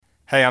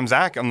Hey, I'm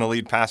Zach. I'm the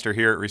lead pastor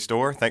here at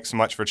Restore. Thanks so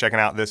much for checking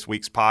out this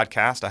week's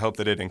podcast. I hope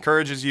that it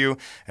encourages you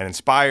and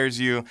inspires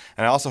you,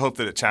 and I also hope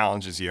that it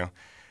challenges you.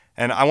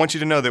 And I want you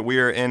to know that we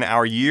are in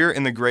our year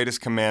in the greatest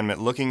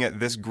commandment, looking at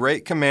this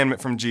great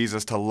commandment from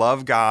Jesus to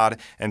love God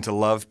and to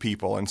love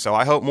people. And so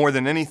I hope more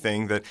than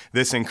anything that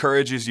this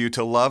encourages you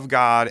to love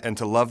God and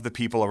to love the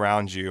people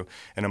around you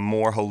in a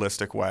more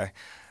holistic way.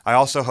 I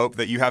also hope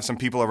that you have some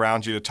people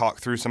around you to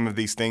talk through some of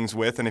these things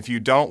with, and if you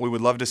don't, we would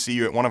love to see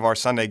you at one of our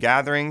Sunday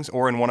gatherings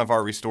or in one of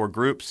our Restore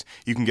groups.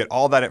 You can get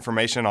all that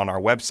information on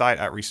our website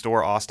at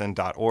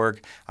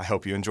restoreaustin.org. I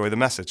hope you enjoy the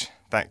message.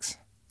 Thanks.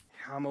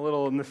 I'm a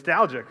little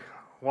nostalgic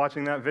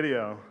watching that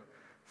video,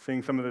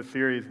 seeing some of the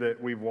series that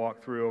we've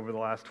walked through over the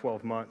last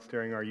 12 months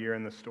during our year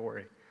in the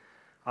story.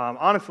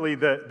 Honestly,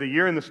 the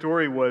year in the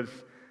story was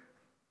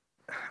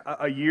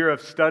a year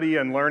of study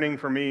and learning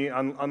for me,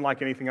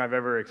 unlike anything I've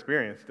ever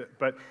experienced.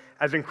 But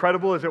as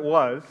incredible as it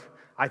was,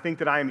 I think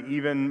that I am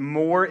even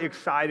more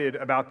excited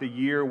about the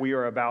year we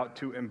are about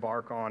to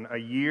embark on, a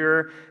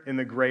year in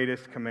the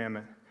greatest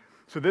commandment.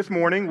 So this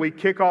morning, we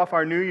kick off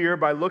our new year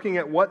by looking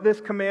at what this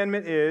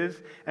commandment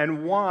is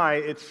and why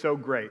it's so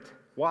great,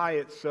 why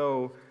it's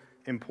so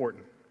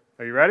important.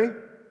 Are you ready?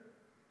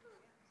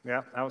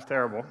 Yeah, that was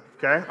terrible.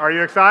 Okay, are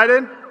you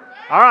excited?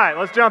 All right,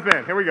 let's jump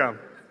in. Here we go.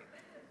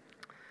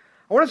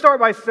 I want to start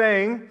by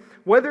saying,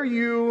 whether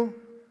you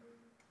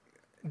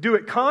do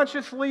it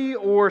consciously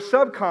or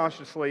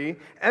subconsciously,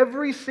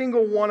 every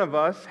single one of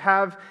us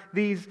have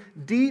these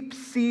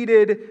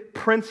deep-seated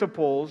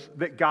principles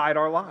that guide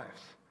our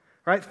lives,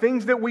 right?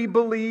 Things that we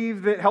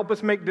believe that help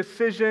us make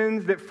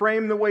decisions, that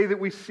frame the way that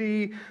we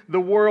see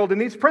the world. And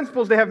these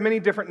principles, they have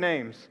many different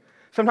names.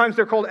 Sometimes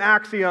they're called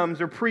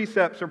axioms or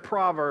precepts or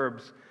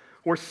proverbs,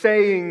 or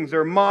sayings,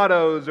 or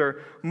mottos,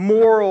 or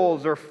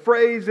morals, or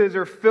phrases,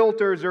 or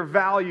filters, or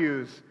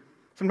values.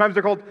 Sometimes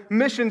they're called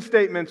mission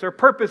statements, or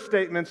purpose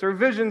statements, or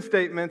vision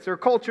statements, or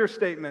culture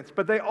statements.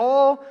 But they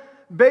all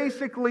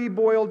basically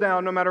boil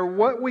down, no matter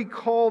what we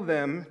call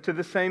them, to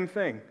the same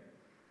thing.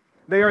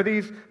 They are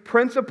these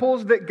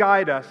principles that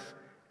guide us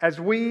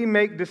as we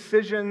make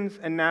decisions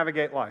and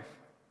navigate life.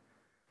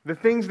 The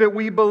things that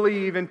we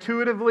believe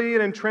intuitively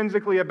and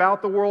intrinsically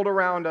about the world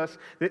around us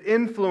that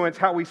influence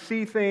how we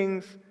see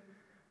things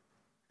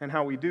and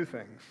how we do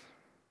things.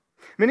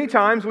 Many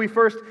times we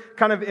first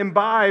kind of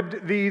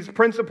imbibed these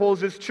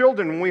principles as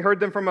children when we heard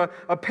them from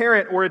a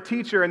parent or a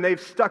teacher, and they've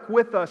stuck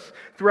with us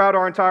throughout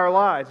our entire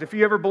lives. If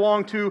you ever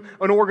belong to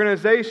an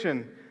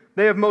organization,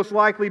 they have most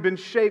likely been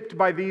shaped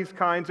by these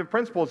kinds of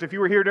principles. If you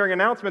were here during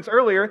announcements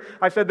earlier,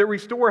 I said that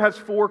Restore has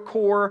 4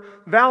 core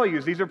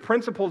values. These are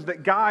principles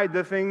that guide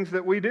the things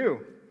that we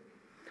do.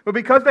 But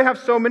because they have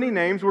so many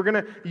names, we're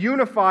going to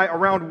unify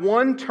around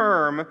one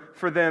term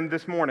for them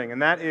this morning,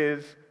 and that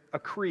is a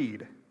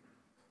creed.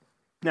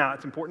 Now,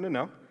 it's important to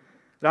know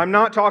that I'm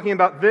not talking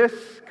about this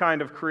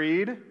kind of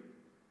creed,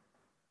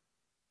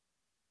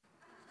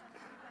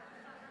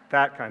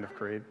 that kind of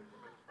creed.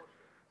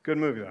 Good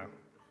movie, though.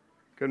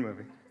 Good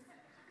movie.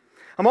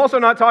 I'm also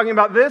not talking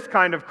about this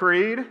kind of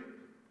creed,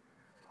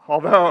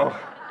 although,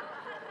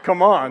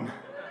 come on,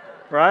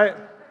 right?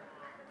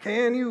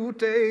 Can you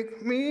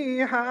take me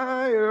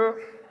higher?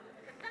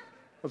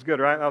 That was good,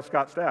 right? That was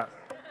Scott Stapp.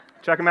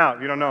 Check them out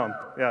if you don't know them.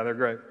 Yeah, they're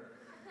great.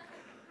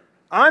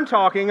 I'm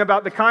talking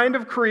about the kind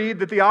of creed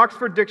that the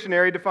Oxford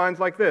Dictionary defines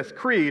like this.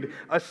 Creed,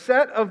 a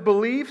set of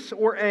beliefs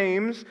or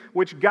aims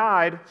which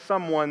guide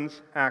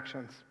someone's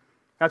actions.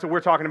 That's what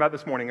we're talking about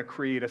this morning, a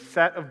creed, a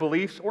set of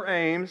beliefs or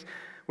aims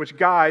which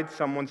guide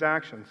someone's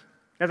actions.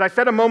 As I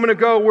said a moment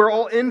ago, we're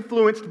all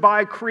influenced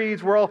by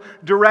creeds. We're all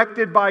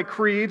directed by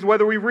creeds,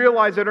 whether we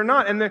realize it or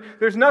not. And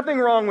there's nothing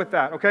wrong with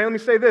that, okay? Let me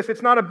say this.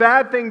 It's not a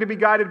bad thing to be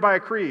guided by a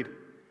creed.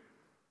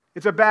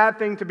 It's a bad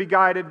thing to be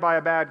guided by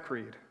a bad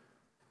creed.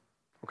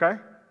 Okay?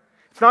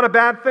 It's not a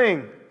bad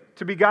thing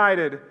to be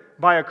guided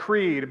by a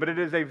creed, but it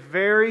is a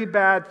very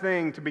bad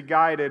thing to be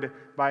guided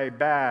by a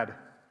bad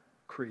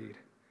creed.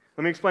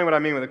 Let me explain what I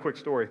mean with a quick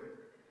story.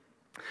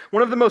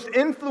 One of the most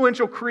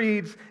influential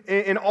creeds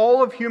in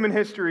all of human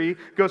history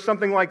goes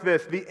something like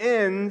this: the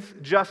ends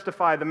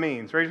justify the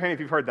means. Raise your hand if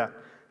you've heard that.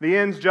 The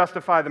ends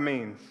justify the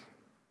means.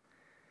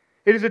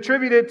 It is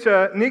attributed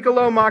to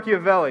Niccolò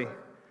Machiavelli.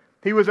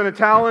 He was an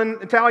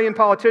Italian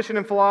politician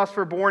and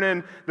philosopher born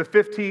in the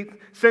 15th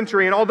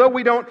century. And although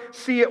we don't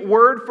see it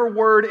word for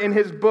word in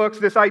his books,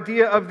 this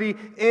idea of the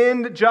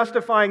end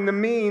justifying the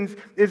means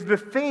is the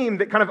theme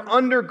that kind of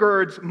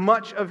undergirds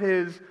much of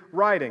his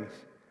writings.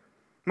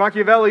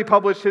 Machiavelli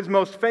published his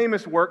most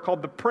famous work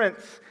called The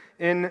Prince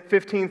in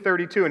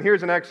 1532. And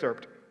here's an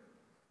excerpt.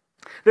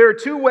 There are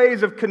 2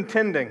 ways of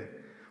contending,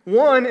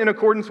 one in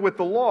accordance with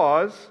the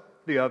laws,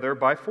 the other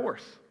by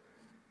force.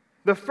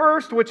 The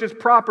first, which is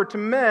proper to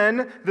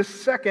men, the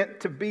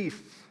second to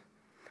beasts.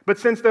 But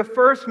since the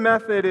first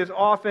method is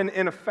often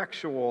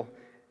ineffectual,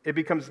 it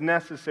becomes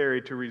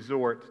necessary to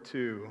resort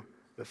to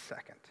the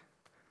second.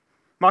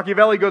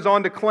 Machiavelli goes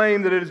on to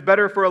claim that it is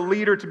better for a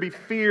leader to be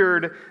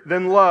feared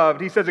than loved.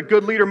 He says a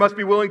good leader must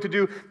be willing to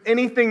do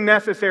anything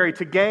necessary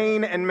to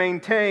gain and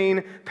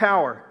maintain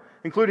power.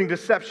 including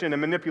deception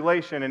and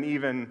manipulation and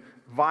even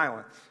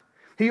violence.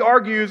 He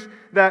argues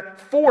that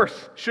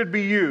force should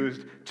be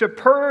used to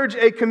purge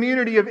a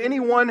community of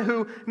anyone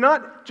who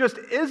not just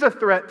is a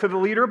threat to the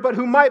leader, but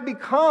who might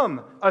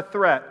become a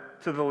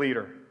threat to the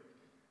leader.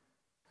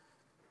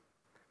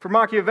 For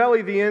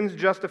Machiavelli, the ends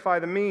justify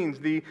the means.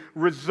 The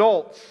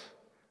results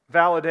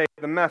validate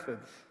the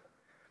methods.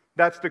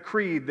 That's the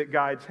creed that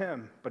guides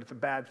him, but it's a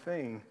bad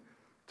thing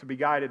to be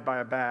guided by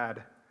a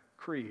bad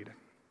creed.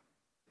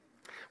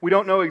 We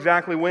don't know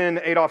exactly when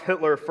Adolf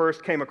Hitler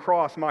first came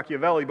across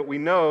Machiavelli, but we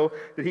know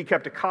that he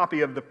kept a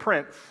copy of The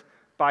Prince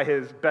by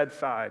his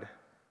bedside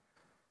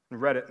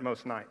and read it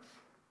most nights.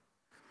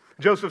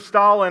 Joseph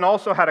Stalin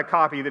also had a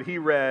copy that he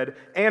read,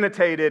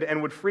 annotated,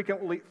 and would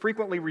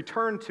frequently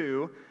return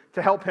to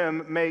help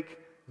him make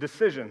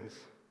decisions.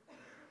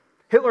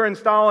 Hitler and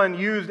Stalin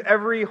used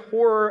every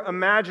horror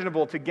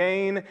imaginable to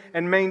gain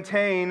and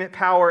maintain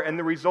power, and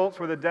the results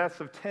were the deaths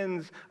of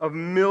tens of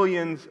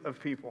millions of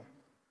people.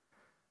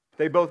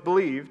 They both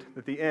believed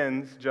that the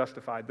ends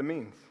justified the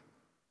means.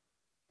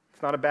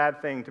 It's not a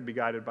bad thing to be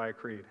guided by a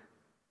creed,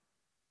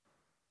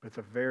 but it's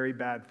a very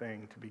bad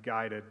thing to be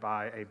guided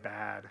by a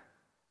bad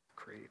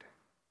creed.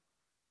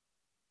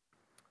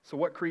 So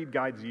what creed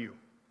guides you?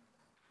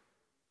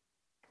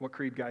 What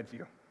creed guides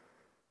you?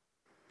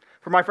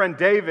 For my friend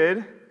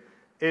David,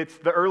 it's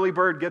the early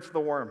bird gets the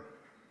worm.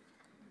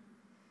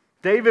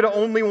 David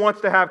only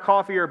wants to have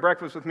coffee or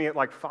breakfast with me at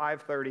like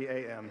 5:30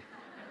 a.m.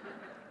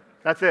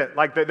 That's it.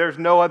 Like there's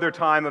no other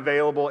time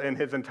available in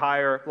his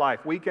entire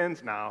life.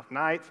 Weekends? No.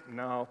 Nights?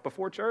 No.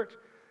 Before church?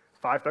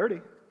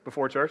 5:30.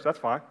 Before church? That's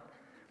fine.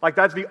 Like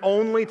that's the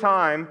only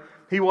time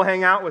he will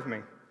hang out with me.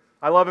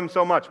 I love him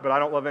so much, but I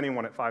don't love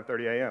anyone at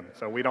 5:30 a.m.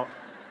 So we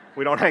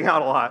don't hang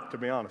out a lot, to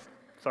be honest.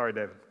 Sorry,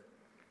 David.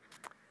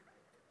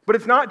 But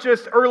it's not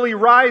just early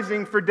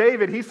rising for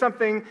David. He's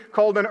something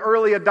called an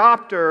early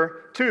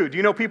adopter, too. Do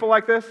you know people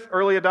like this?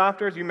 Early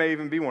adopters? You may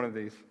even be one of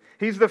these.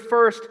 He's the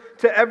first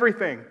to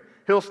everything.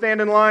 He'll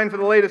stand in line for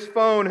the latest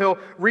phone. He'll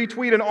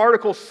retweet an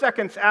article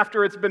seconds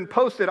after it's been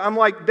posted. I'm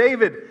like,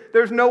 David,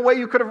 there's no way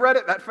you could have read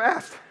it that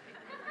fast.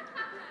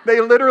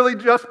 They literally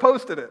just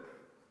posted it.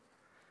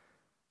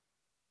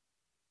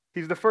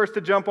 He's the first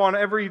to jump on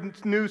every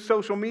new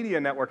social media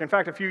network. In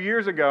fact, a few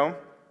years ago,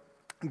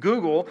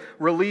 Google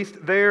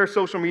released their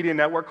social media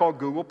network called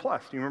Google+. Do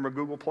you remember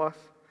Google+?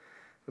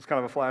 It's kind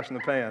of a flash in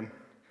the pan.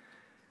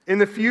 In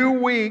the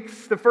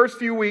first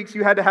few weeks,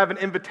 you had to have an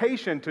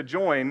invitation to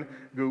join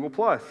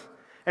Google+.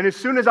 And as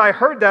soon as I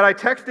heard that, I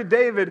texted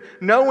David,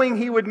 knowing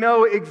he would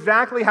know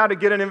exactly how to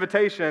get an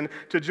invitation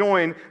to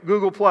join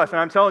Google+. And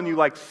I'm telling you,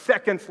 like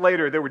seconds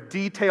later, there were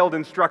detailed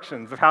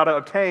instructions of how to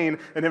obtain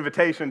an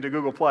invitation to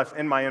Google+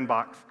 in my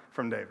inbox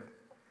from David.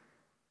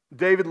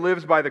 David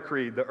lives by the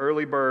creed, the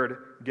early bird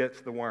gets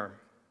the worm.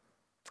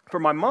 For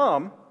my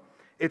mom,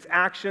 its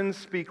actions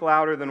speak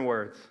louder than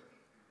words.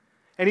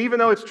 And even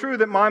though it's true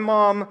that my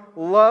mom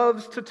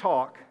loves to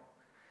talk,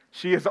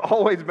 she has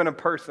always been a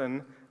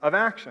person of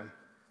action.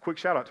 Quick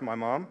shout out to my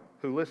mom,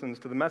 who listens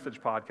to the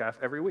Message podcast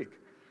every week.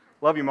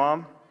 Love you,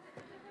 Mom.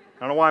 I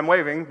don't know why I'm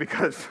waving,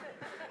 because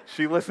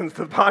she listens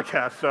to the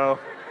podcast, so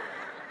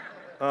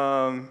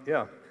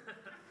yeah.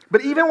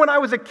 But even when I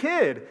was a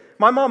kid,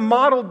 my mom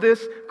modeled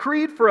this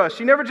creed for us.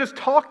 She never just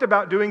talked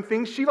about doing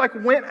things. She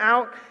went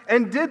out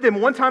and did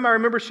them. One time I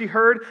remember she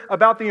heard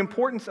about the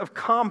importance of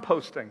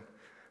composting,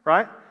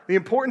 right? The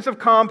importance of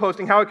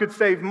composting, how it could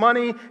save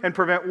money and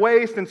prevent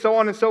waste and so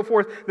on and so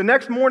forth. The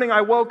next morning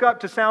I woke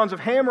up to sounds of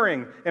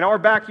hammering in our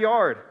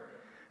backyard.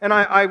 And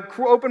I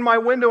open my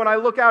window and I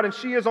look out and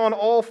she is on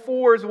all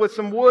fours with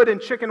some wood and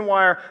chicken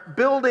wire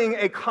building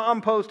a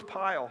compost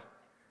pile.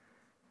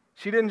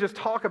 She didn't just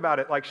talk about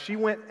it, she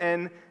went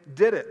and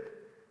did it.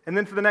 And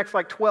then for the next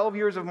 12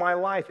 years of my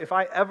life, if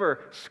I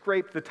ever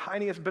scraped the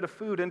tiniest bit of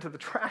food into the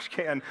trash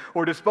can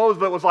or disposed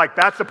of it, was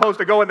that's supposed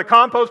to go in the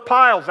compost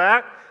pile,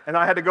 Zach. And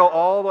I had to go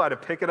all the way to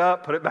pick it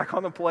up, put it back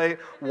on the plate,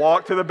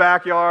 walk to the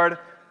backyard,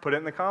 put it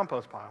in the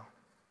compost pile.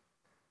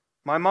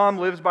 My mom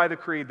lives by the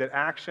creed that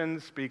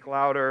actions speak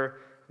louder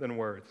than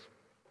words.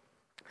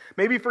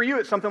 Maybe for you,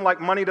 it's something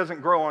like money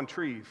doesn't grow on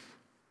trees.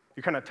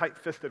 You're kind of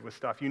tight-fisted with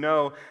stuff. You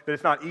know that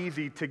it's not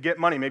easy to get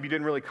money. Maybe you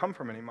didn't really come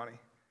from any money.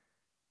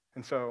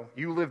 And so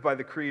you live by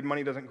the creed,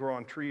 money doesn't grow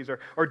on trees,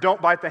 or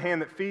don't bite the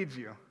hand that feeds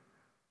you.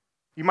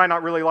 You might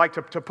not really like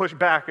to push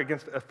back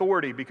against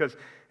authority because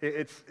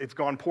it's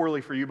gone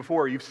poorly for you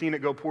before. You've seen it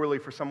go poorly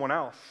for someone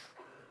else.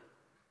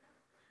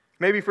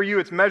 Maybe for you,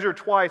 it's measure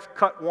twice,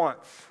 cut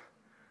once.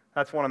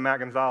 That's one of Matt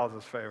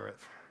Gonzalez's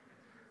favorites.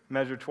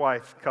 Measure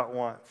twice, cut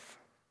once.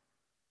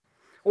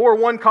 Or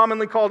one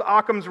commonly called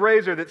Occam's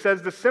razor that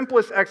says the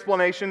simplest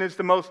explanation is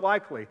the most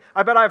likely.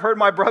 I bet I've heard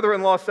my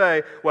brother-in-law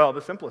say, well,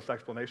 the simplest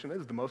explanation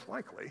is the most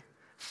likely.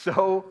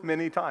 So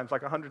many times,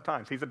 100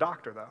 times. He's a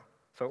doctor, though,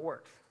 so it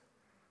works.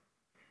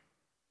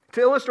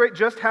 To illustrate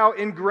just how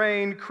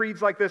ingrained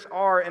creeds like this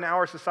are in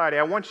our society,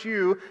 I want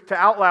you to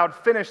out loud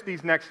finish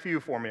these next few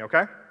for me,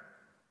 okay?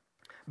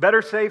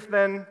 Better safe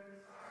than?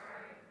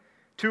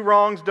 Two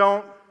wrongs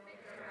don't?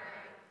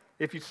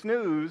 If you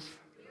snooze,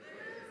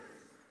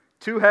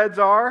 Two heads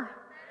are?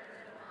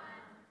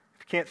 If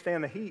you can't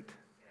stand the heat.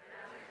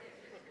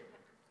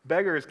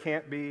 Beggars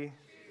can't be.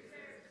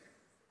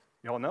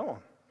 Y'all know them.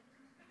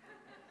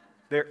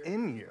 They're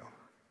in you.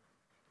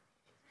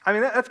 I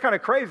mean, that's kind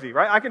of crazy,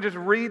 right? I can just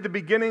read the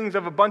beginnings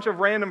of a bunch of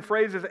random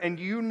phrases and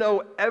you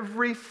know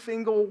every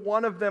single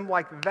one of them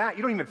like that.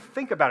 You don't even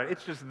think about it.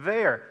 It's just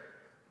there.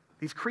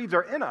 These creeds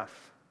are in us.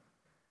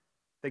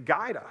 They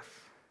guide us.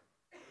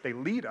 They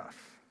lead us.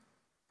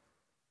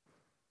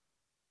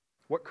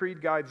 What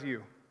creed guides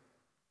you?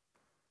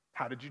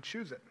 How did you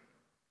choose it?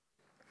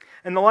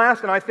 And the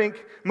last, and I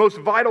think most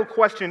vital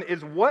question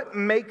is, what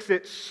makes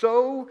it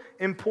so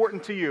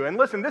important to you? And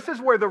listen, this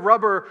is where the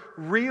rubber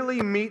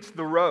really meets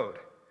the road.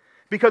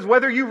 Because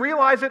whether you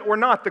realize it or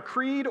not, the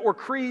creed or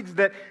creeds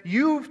that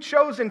you've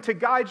chosen to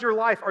guide your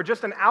life are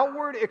just an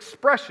outward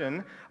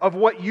expression of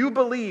what you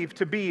believe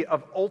to be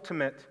of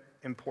ultimate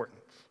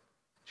importance.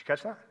 Did you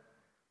catch that?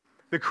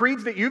 The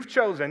creeds that you've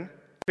chosen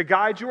to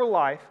guide your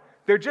life,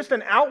 they're just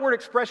an outward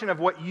expression of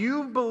what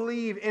you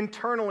believe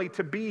internally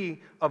to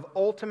be of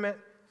ultimate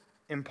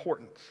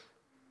importance.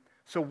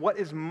 So what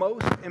is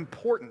most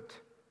important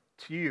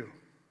to you?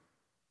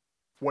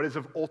 What is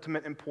of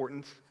ultimate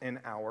importance in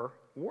our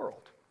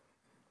world?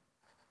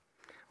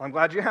 Well, I'm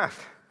glad you asked,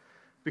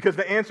 because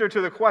the answer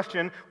to the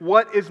question,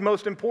 what is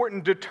most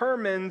important,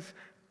 determines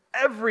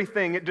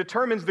everything. It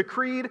determines the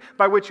creed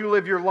by which you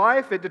live your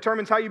life. It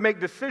determines how you make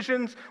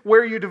decisions,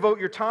 where you devote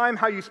your time,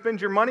 how you spend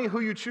your money,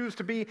 who you choose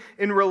to be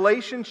in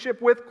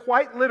relationship with.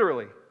 Quite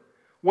literally,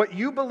 what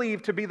you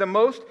believe to be the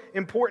most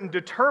important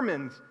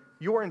determines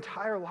your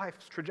entire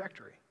life's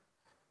trajectory.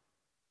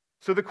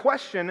 So the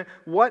question,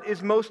 what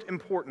is most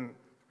important,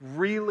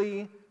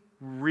 really,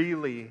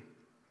 really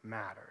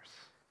matters.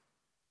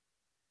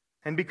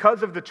 And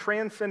because of the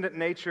transcendent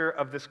nature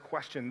of this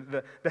question,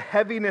 the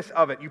heaviness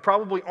of it, you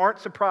probably aren't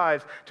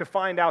surprised to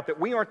find out that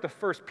we aren't the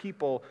first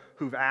people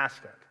who've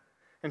asked it.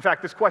 In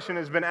fact, this question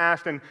has been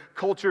asked in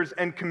cultures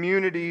and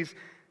communities,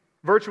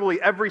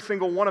 virtually every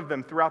single one of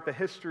them throughout the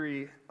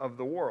history of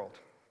the world.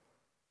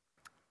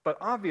 But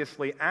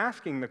obviously,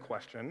 asking the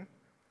question,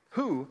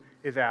 who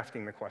is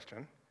asking the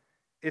question,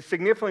 is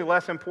significantly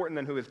less important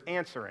than who is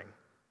answering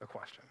the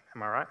question.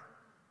 Am I right?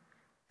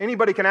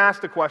 Anybody can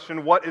ask the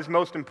question, what is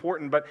most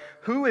important, but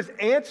who is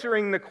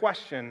answering the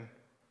question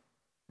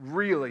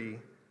really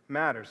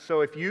matters.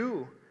 So if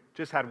you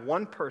just had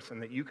one person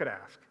that you could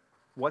ask,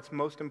 what's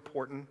most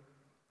important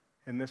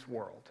in this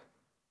world,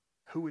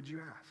 who would you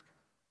ask?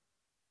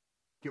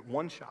 Get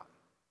one shot,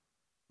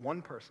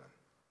 one person.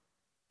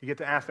 You get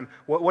to ask them,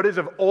 what is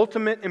of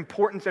ultimate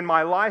importance in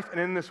my life and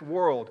in this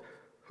world?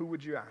 Who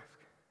would you ask?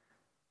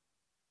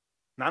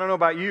 And I don't know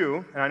about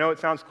you, and I know it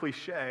sounds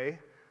cliche,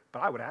 but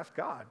I would ask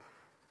God.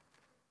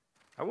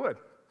 I would.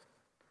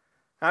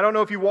 I don't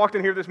know if you walked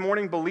in here this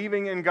morning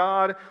believing in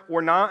God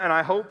or not, and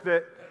I hope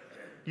that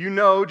you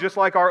know, just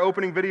like our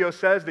opening video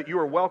says, that you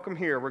are welcome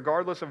here,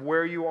 regardless of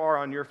where you are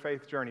on your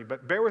faith journey.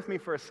 But bear with me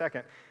for a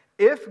second.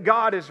 If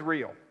God is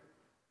real,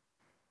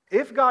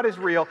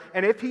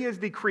 and if He is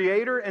the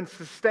creator and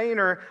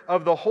sustainer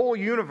of the whole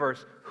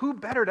universe, who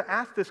better to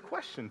ask this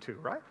question to,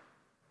 right?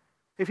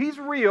 If He's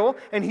real,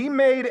 and He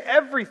made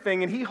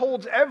everything, and He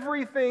holds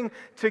everything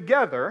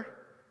together,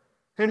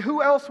 then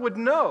who else would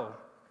know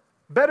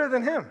better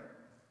than Him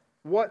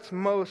what's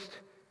most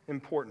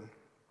important?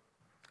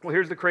 Well,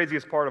 here's the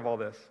craziest part of all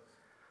this.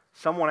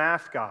 Someone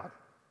asked God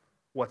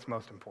what's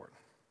most important,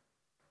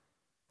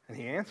 and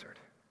He answered.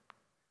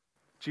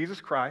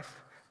 Jesus Christ,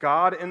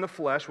 God in the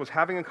flesh, was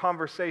having a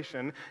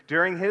conversation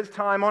during His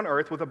time on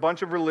earth with a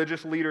bunch of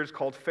religious leaders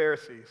called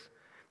Pharisees.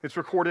 It's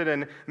recorded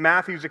in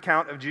Matthew's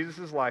account of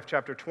Jesus' life,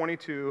 chapter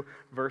 22,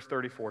 verse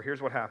 34.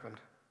 Here's what happened.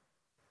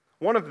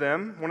 One of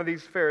them, one of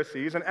these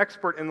Pharisees, an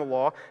expert in the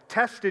law,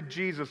 tested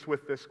Jesus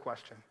with this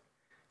question.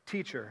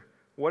 Teacher,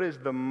 what is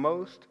the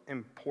most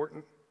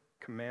important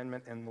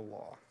commandment in the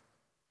law?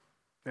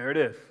 There it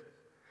is.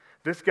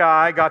 This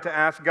guy got to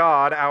ask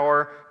God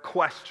our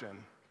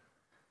question.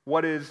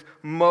 What is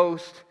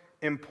most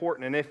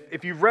important? And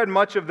if you've read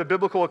much of the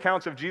biblical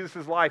accounts of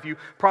Jesus' life, you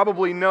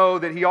probably know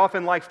that He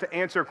often likes to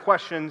answer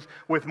questions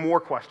with more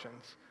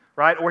questions,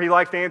 right? Or He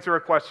likes to answer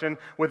a question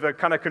with a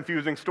kind of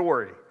confusing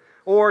story.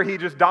 Or He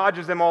just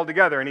dodges them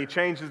altogether and He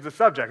changes the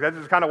subject. That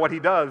is kind of what He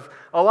does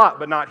a lot,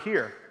 but not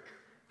here.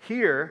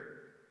 Here,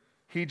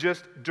 He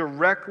just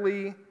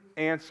directly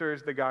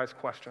answers the guy's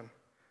question.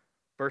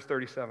 Verse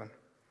 37,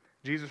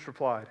 Jesus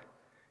replied,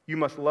 "You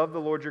must love the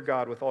Lord your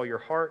God with all your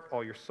heart,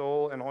 all your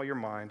soul, and all your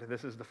mind.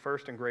 This is the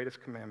first and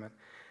greatest commandment.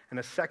 And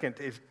the second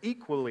is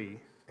equally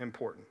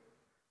important.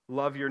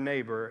 Love your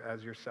neighbor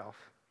as yourself.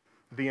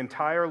 The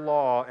entire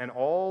law and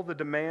all the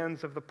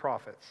demands of the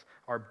prophets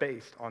are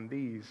based on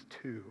these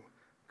two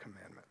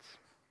commandments."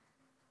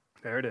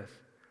 There it is.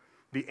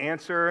 The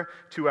answer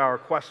to our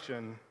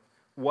question,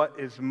 what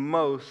is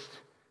most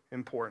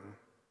important?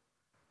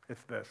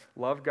 It's this: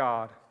 love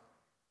God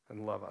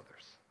and love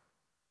others.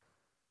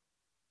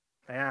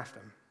 They asked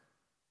Him.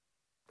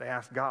 They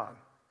asked God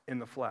in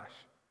the flesh,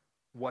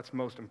 what's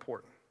most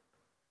important?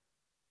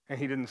 And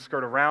He didn't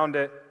skirt around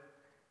it.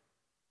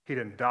 He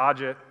didn't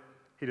dodge it.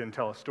 He didn't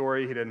tell a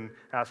story. He didn't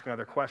ask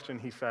another question.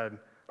 He said,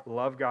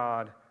 love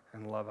God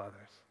and love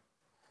others.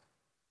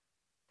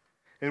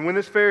 And when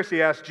this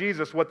Pharisee asked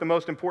Jesus what the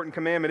most important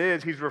commandment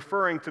is, he's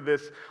referring to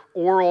this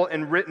oral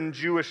and written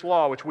Jewish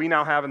law, which we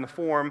now have in the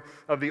form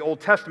of the Old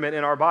Testament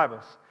in our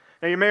Bibles.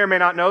 Now, you may or may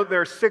not know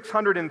there are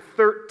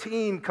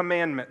 613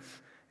 commandments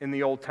in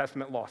the Old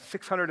Testament law.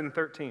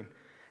 613.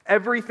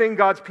 Everything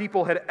God's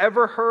people had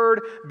ever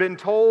heard, been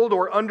told,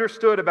 or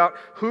understood about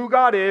who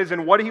God is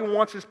and what He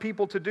wants His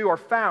people to do are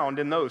found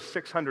in those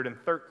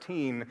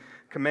 613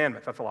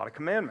 commandments. That's a lot of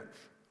commandments,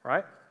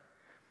 right?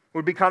 It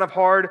would be kind of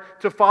hard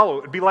to follow.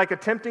 It would be like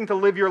attempting to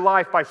live your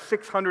life by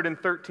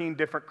 613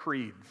 different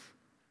creeds.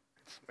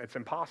 It's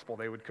impossible.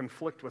 They would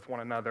conflict with one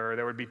another, or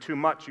there would be too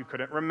much. You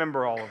couldn't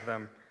remember all of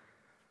them.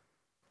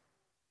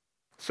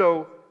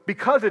 So,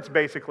 because it's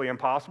basically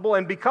impossible,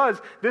 and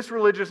because this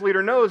religious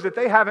leader knows that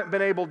they haven't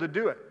been able to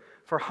do it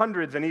for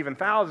hundreds and even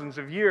thousands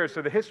of years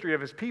through the history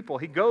of his people,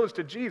 he goes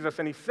to Jesus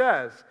and he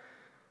says,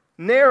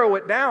 narrow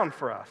it down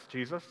for us,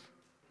 Jesus.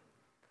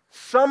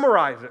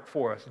 Summarize it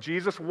for us,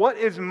 Jesus. What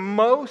is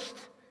most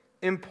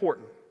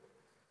important?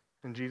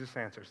 And Jesus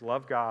answers,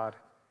 love God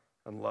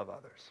and love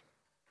others.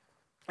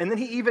 And then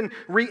he even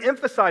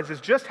re-emphasizes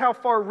just how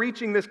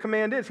far-reaching this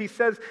command is. He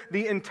says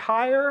the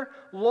entire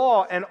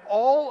law and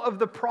all of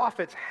the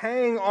prophets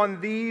hang on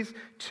these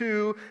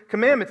two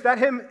commandments.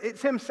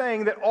 It's him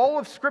saying that all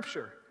of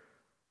Scripture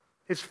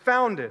is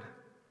founded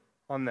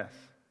on this.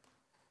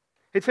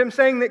 It's him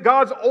saying that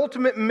God's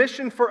ultimate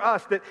mission for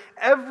us, that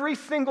every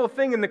single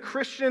thing in the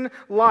Christian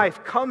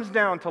life comes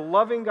down to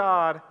loving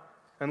God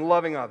and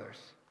loving others.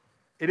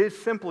 It is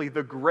simply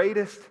the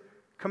greatest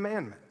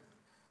commandment.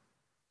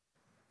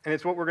 And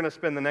it's what we're going to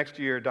spend the next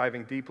year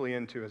diving deeply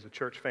into as a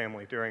church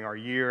family during our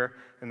year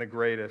in the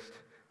greatest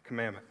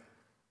commandment.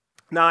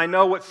 Now, I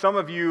know what some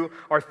of you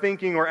are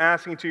thinking or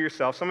asking to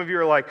yourself. Some of you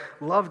are like,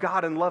 love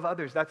God and love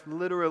others. That's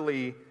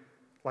literally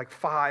like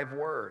 5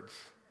 words.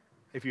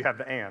 If you have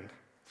the and,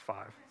 it's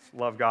 5. It's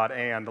love God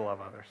and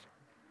love others.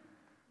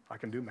 I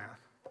can do math.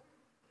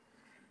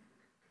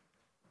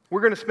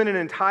 We're going to spend an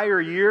entire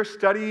year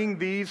studying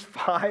these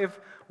 5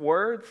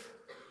 words?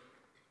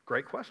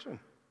 Great question.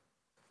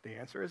 The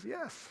answer is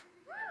yes.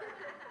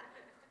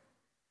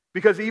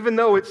 Because even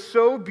though it's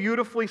so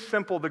beautifully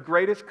simple, the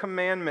greatest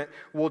commandment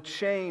will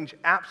change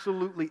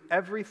absolutely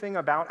everything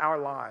about our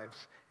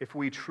lives if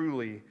we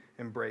truly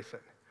embrace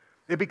it.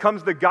 It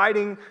becomes the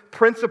guiding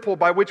principle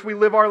by which we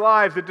live our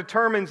lives. It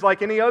determines,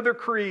 like any other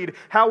creed,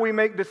 how we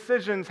make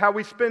decisions, how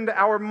we spend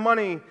our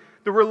money,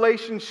 the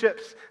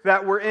relationships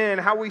that we're in,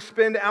 how we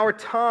spend our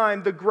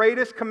time. The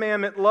greatest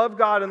commandment, love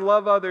God and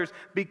love others,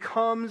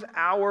 becomes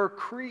our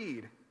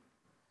creed.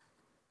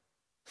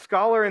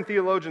 Scholar and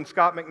theologian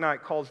Scott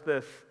McKnight calls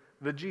this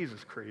the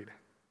Jesus Creed.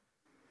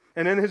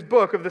 And in his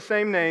book of the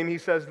same name, he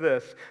says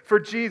this: for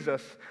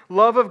Jesus,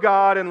 love of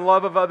God and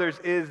love of others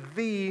is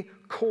the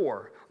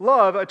core.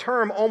 Love, a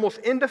term almost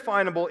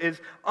indefinable, is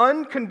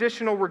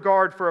unconditional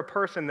regard for a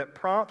person that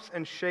prompts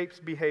and shapes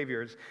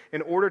behaviors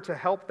in order to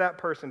help that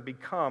person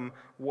become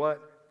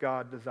what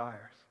God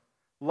desires.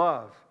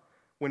 Love,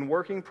 when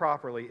working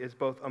properly, is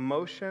both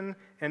emotion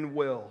and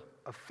will,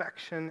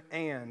 affection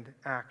and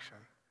action.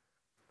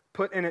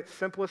 Put in its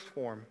simplest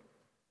form,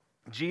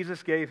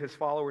 Jesus gave his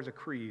followers a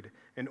creed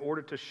in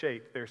order to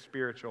shape their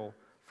spiritual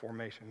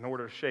formation, in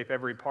order to shape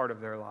every part of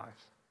their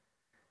lives.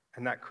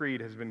 And that creed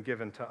has been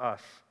given to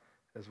us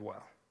as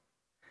well.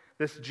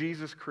 This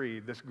Jesus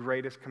Creed, this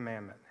greatest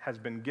commandment, has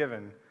been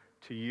given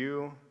to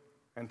you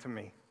and to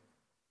me.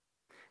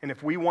 And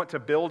if we want to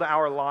build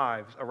our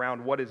lives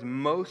around what is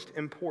most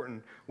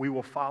important, we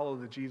will follow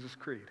the Jesus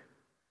Creed.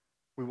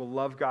 We will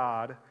love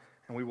God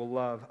and we will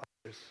love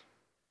others.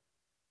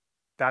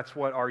 That's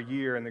what our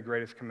year in the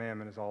greatest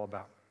commandment is all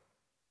about.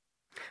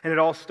 And it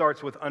all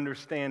starts with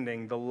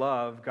understanding the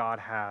love God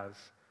has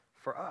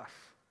for us.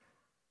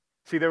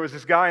 See, there was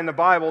this guy in the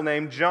Bible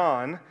named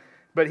John,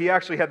 but he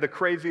actually had the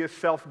craziest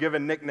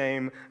self-given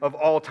nickname of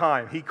all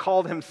time. He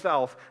called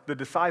himself the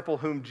disciple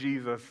whom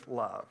Jesus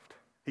loved.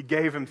 He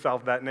gave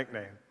himself that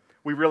nickname.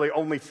 We really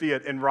only see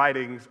it in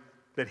writings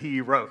that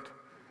he wrote.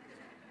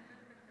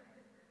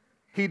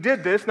 He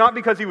did this not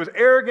because he was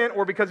arrogant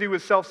or because he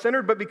was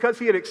self-centered, but because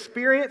he had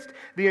experienced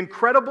the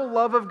incredible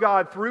love of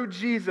God through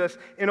Jesus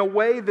in a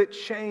way that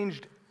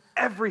changed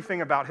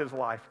everything about his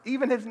life,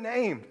 even his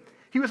name.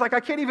 He was like,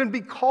 I can't even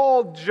be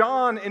called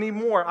John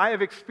anymore. I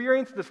have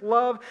experienced this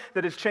love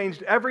that has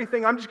changed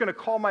everything. I'm just going to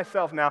call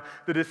myself now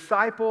the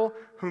disciple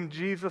whom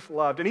Jesus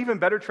loved. An even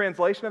better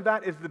translation of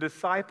that is the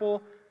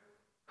disciple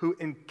who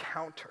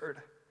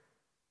encountered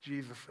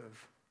Jesus'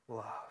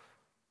 love.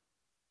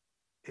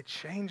 It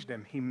changed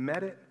him. He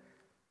met it,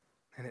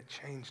 and it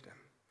changed him.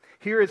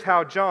 Here is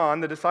how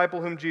John, the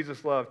disciple whom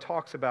Jesus loved,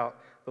 talks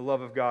about the love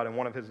of God in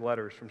one of his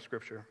letters from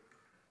Scripture.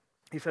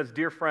 He says,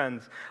 "Dear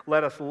friends,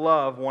 let us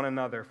love one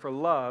another, for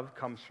love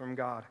comes from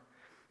God.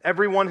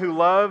 Everyone who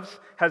loves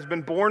has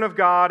been born of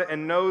God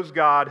and knows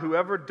God.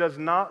 Whoever does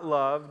not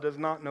love does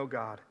not know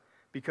God,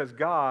 because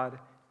God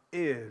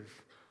is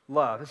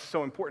love." This is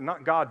so important.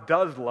 Not God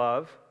does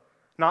love,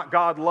 Not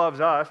God loves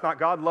us, not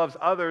God loves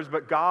others,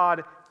 but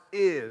God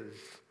is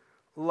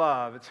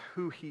love. It's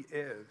who he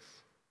is.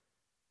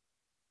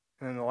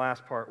 And then the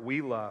last part,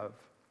 we love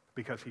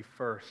because he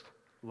first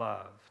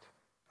loved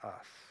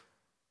us.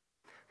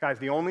 Guys,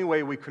 the only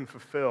way we can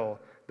fulfill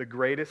the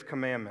greatest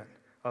commandment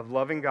of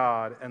loving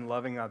God and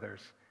loving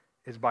others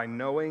is by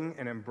knowing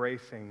and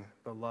embracing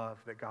the love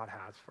that God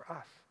has for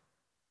us.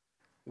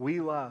 We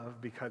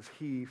love because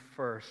he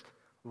first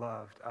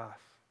loved us.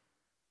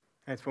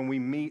 And it's when we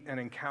meet and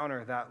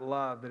encounter that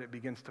love that it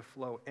begins to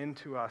flow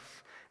into us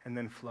and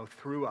then flow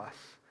through us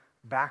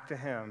back to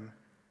him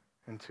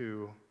and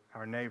to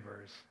our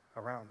neighbors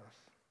around us.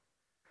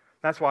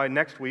 That's why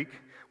next week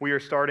we are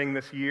starting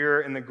this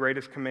year in the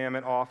Greatest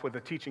Commandment off with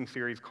a teaching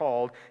series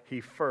called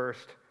He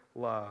First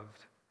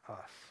Loved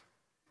Us.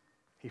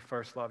 He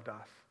first loved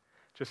us.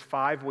 Just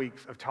 5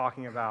 weeks of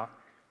talking about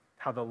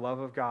how the love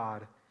of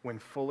God, when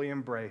fully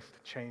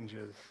embraced,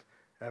 changes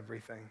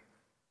everything.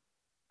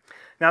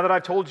 Now that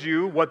I've told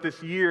you what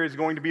this year is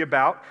going to be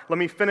about, let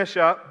me finish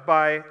up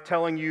by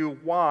telling you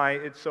why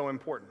it's so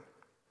important.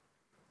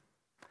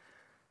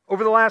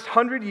 Over the last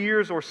 100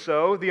 years or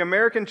so, the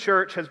American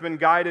church has been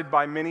guided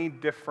by many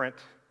different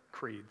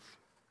creeds.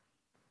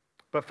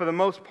 But for the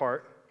most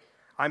part,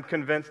 I'm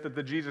convinced that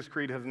the Jesus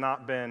Creed has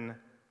not been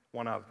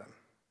one of them.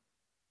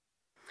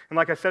 And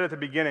like I said at the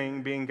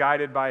beginning, being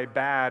guided by a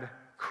bad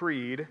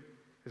creed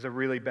is a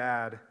really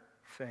bad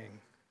thing.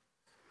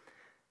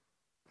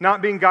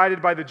 Not being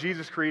guided by the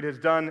Jesus Creed has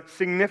done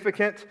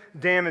significant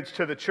damage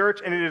to the church,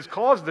 and it has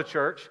caused the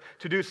church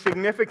to do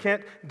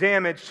significant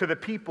damage to the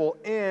people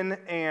in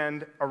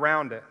and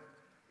around it.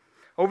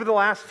 Over the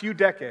last few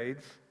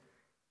decades,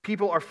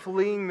 people are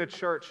fleeing the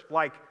church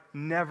like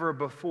never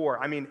before.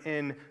 I mean,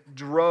 in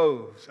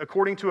droves.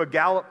 According to a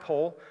Gallup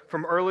poll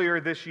from earlier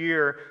this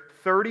year,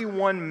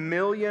 31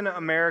 million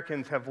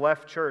Americans have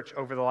left church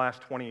over the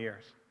last 20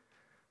 years.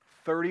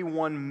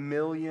 31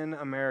 million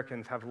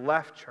Americans have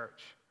left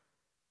church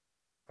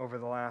over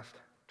the last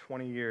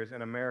 20 years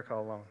in America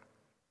alone.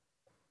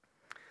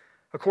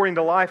 According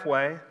to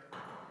Lifeway,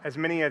 as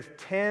many as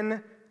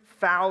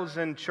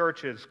 10,000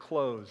 churches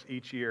close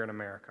each year in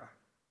America.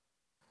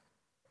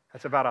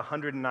 That's about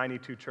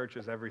 192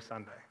 churches every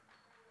Sunday.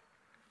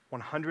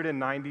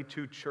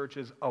 192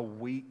 churches a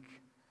week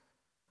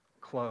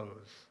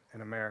close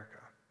in America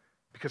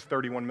because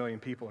 31 million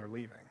people are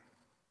leaving.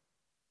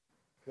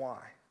 Why?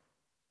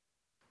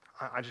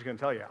 I'm just going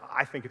to tell you,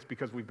 I think it's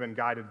because we've been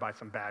guided by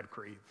some bad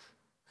creeds.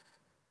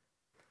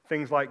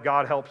 Things like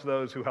God helps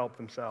those who help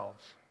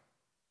themselves,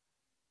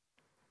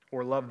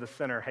 or love the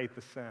sinner, hate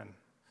the sin,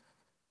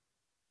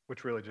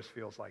 which really just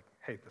feels like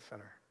hate the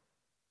sinner.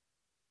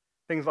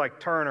 Things like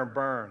turn or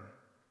burn.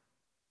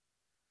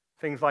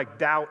 Things like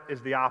doubt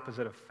is the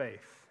opposite of faith.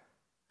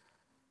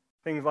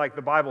 Things like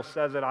the Bible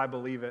says it, I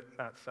believe it,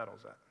 that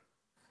settles it.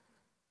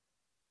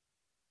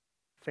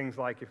 Things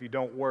like if you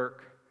don't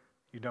work,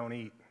 you don't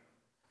eat.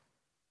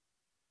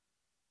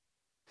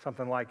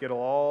 Something like it'll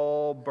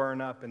all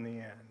burn up in the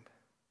end.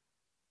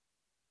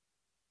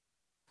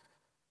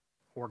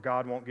 Or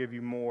God won't give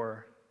you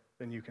more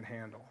than you can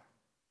handle.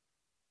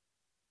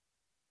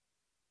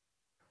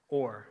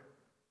 Or,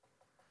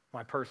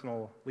 my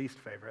personal least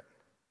favorite,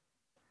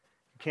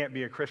 you can't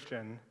be a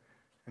Christian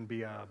and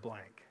be a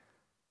blank.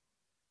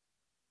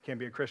 You can't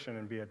be a Christian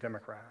and be a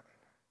Democrat.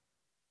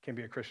 You can't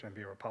be a Christian and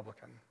be a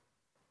Republican. You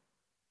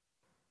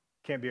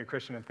can't be a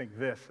Christian and think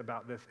this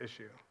about this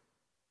issue.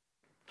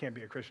 You can't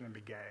be a Christian and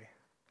be gay.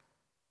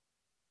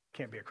 You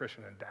can't be a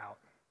Christian and doubt.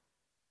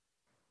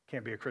 You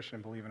can't be a Christian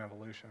and believe in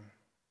evolution.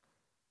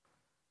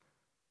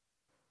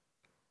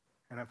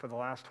 And for the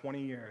last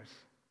 20 years,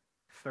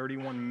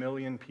 31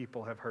 million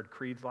people have heard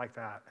creeds like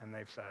that, and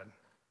they've said,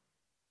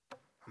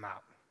 I'm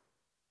out.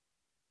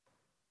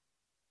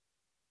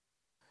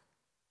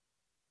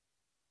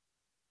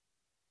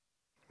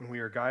 When we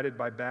are guided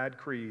by bad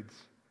creeds,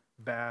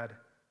 bad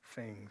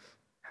things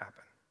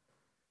happen.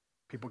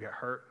 People get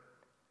hurt.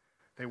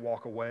 They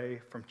walk away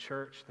from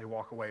church. They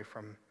walk away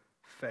from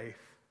faith.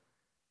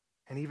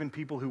 And even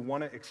people who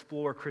want to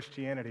explore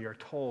Christianity are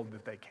told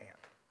that they can't.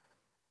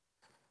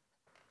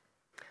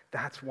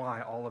 That's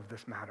why all of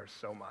this matters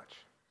so much.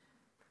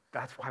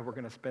 That's why we're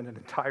going to spend an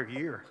entire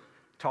year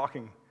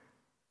talking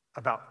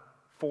about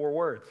 5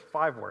 words.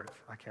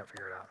 I can't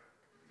figure it out.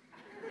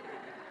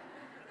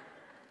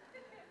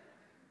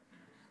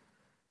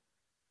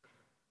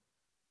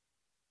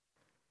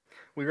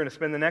 We're going to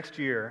spend the next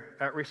year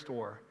at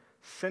Restore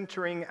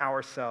centering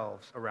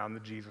ourselves around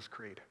the Jesus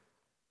Creed,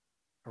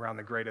 around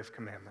the greatest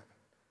commandment.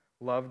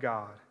 Love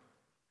God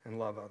and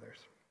love others.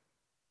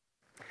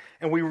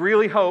 And we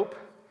really hope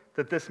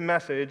that this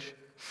message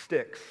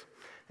sticks.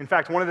 In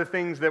fact, one of the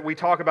things that we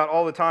talk about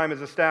all the time as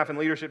a staff and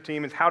leadership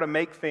team is how to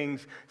make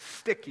things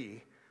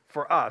sticky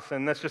for us.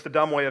 And that's just a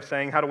dumb way of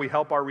saying how do we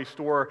help our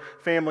Restore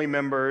family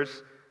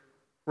members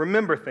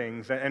remember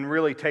things and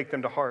really take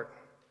them to heart.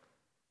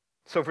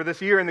 So for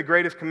this year in the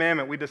Greatest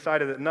Commandment, we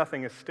decided that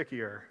nothing is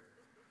stickier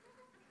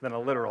than a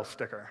literal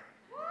sticker.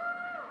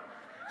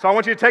 So I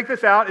want you to take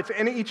this out. It's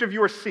in each of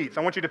your seats.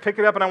 I want you to pick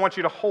it up and I want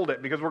you to hold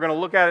it because we're going to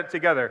look at it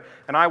together.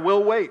 And I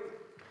will wait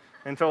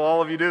until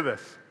all of you do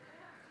this.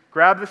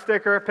 Grab the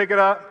sticker, pick it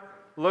up,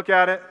 look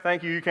at it.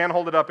 Thank you. You can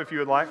hold it up if you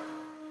would like.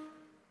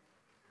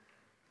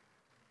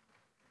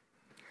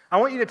 I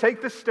want you to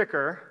take this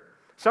sticker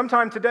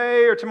sometime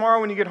today or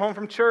tomorrow when you get home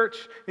from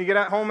church, you get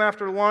at home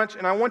after lunch,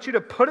 and I want you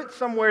to put it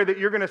somewhere that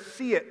you're going to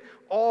see it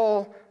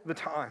all the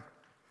time.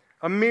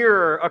 A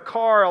mirror, a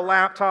car, a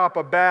laptop,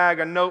 a bag,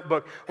 a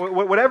notebook,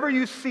 whatever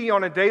you see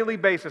on a daily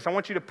basis, I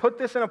want you to put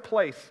this in a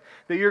place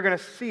that you're going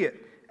to see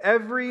it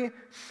every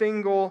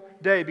single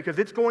day because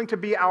it's going to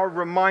be our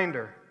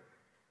reminder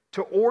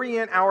to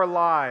orient our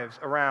lives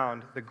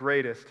around the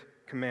greatest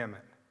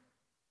commandment.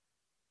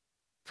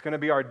 It's going to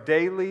be our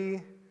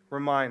daily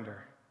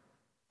reminder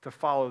to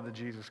follow the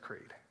Jesus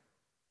Creed.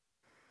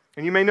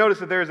 And you may notice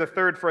that there is a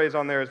third phrase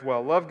on there as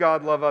well. Love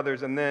God, love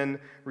others, and then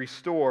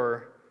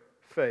restore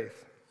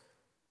faith.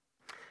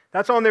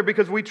 That's on there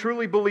because we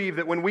truly believe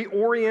that when we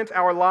orient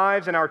our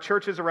lives and our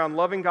churches around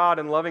loving God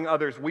and loving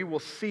others, we will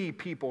see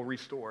people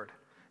restored.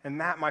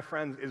 And that, my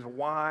friends, is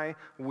why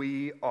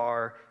we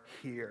are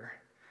here,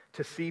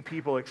 to see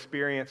people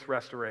experience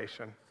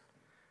restoration.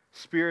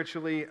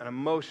 Spiritually and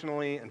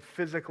emotionally and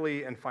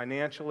physically and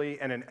financially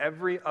and in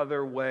every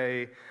other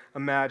way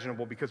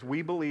imaginable because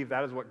we believe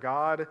that is what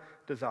God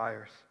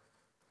desires.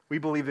 We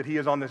believe that He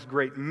is on this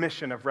great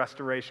mission of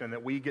restoration,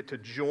 that we get to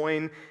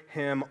join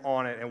Him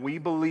on it. And we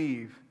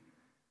believe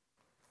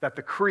that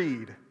the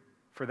creed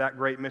for that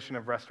great mission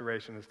of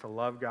restoration is to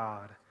love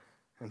God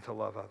and to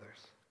love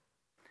others.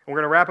 And we're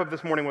going to wrap up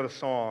this morning with a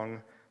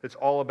song that's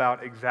all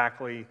about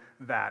exactly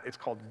that. It's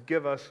called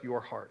Give Us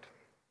Your Heart.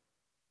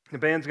 The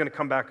band's going to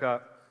come back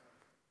up,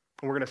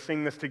 and we're going to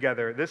sing this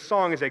together. This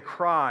song is a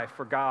cry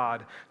for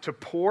God to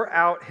pour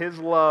out His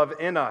love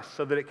in us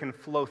so that it can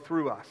flow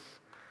through us,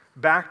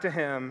 back to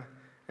Him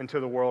and to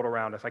the world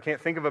around us. I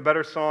can't think of a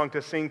better song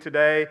to sing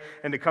today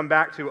and to come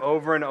back to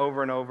over and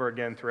over and over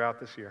again throughout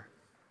this year.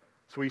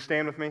 So will you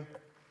stand with me?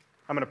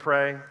 I'm going to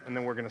pray, and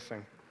then we're going to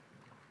sing.